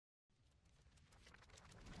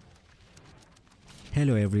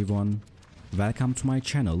Hello everyone, welcome to my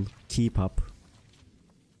channel, keep up.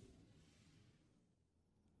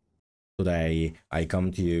 Today I come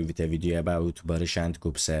to you with a video about Baris and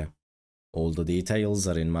Gupse. All the details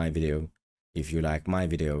are in my video. If you like my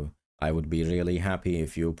video, I would be really happy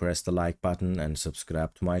if you press the like button and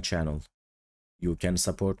subscribe to my channel. You can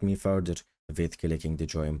support me further with clicking the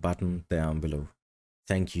join button down below.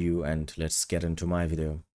 Thank you, and let's get into my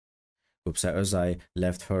video. Gupse Ozay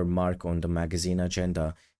left her mark on the magazine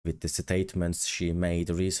agenda with the statements she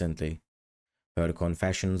made recently. Her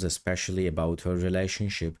confessions, especially about her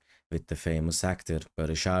relationship with the famous actor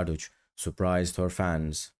Baris, surprised her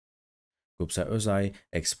fans. Gupse Ozay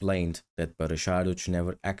explained that Baris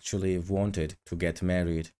never actually wanted to get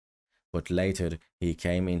married, but later he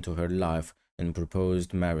came into her life and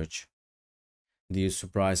proposed marriage. These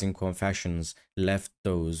surprising confessions left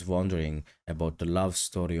those wondering about the love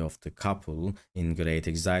story of the couple in great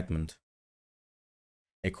excitement.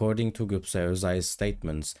 According to Gupse Ozay's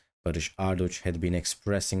statements, Baris had been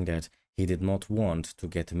expressing that he did not want to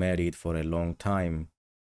get married for a long time.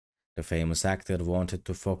 The famous actor wanted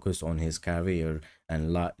to focus on his career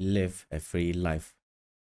and live a free life.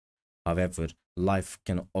 However, life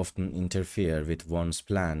can often interfere with one's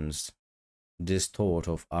plans. This thought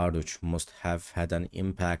of Arduç must have had an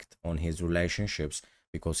impact on his relationships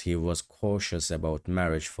because he was cautious about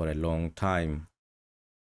marriage for a long time.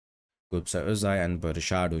 Gupse Ozay and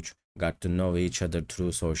Baris got to know each other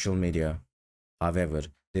through social media. However,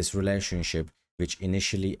 this relationship, which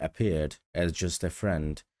initially appeared as just a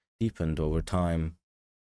friend, deepened over time.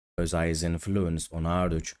 Ozay's influence on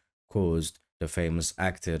Arduç caused the famous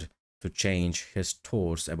actor to change his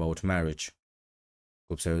thoughts about marriage.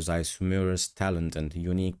 Gupse Ozay's humorous talent and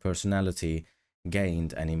unique personality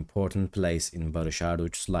gained an important place in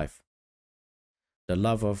Baris life. The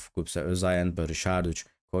love of Gupse Ozay and Baris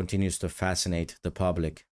continues to fascinate the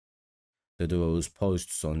public. The duo's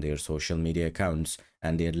posts on their social media accounts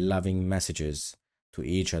and their loving messages to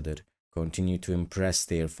each other continue to impress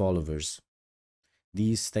their followers.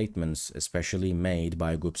 These statements, especially made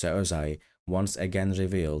by Gupse Ozay, once again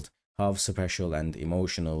revealed how special and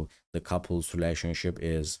emotional the couple's relationship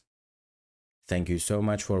is. Thank you so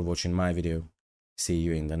much for watching my video. See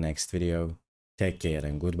you in the next video. Take care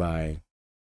and goodbye.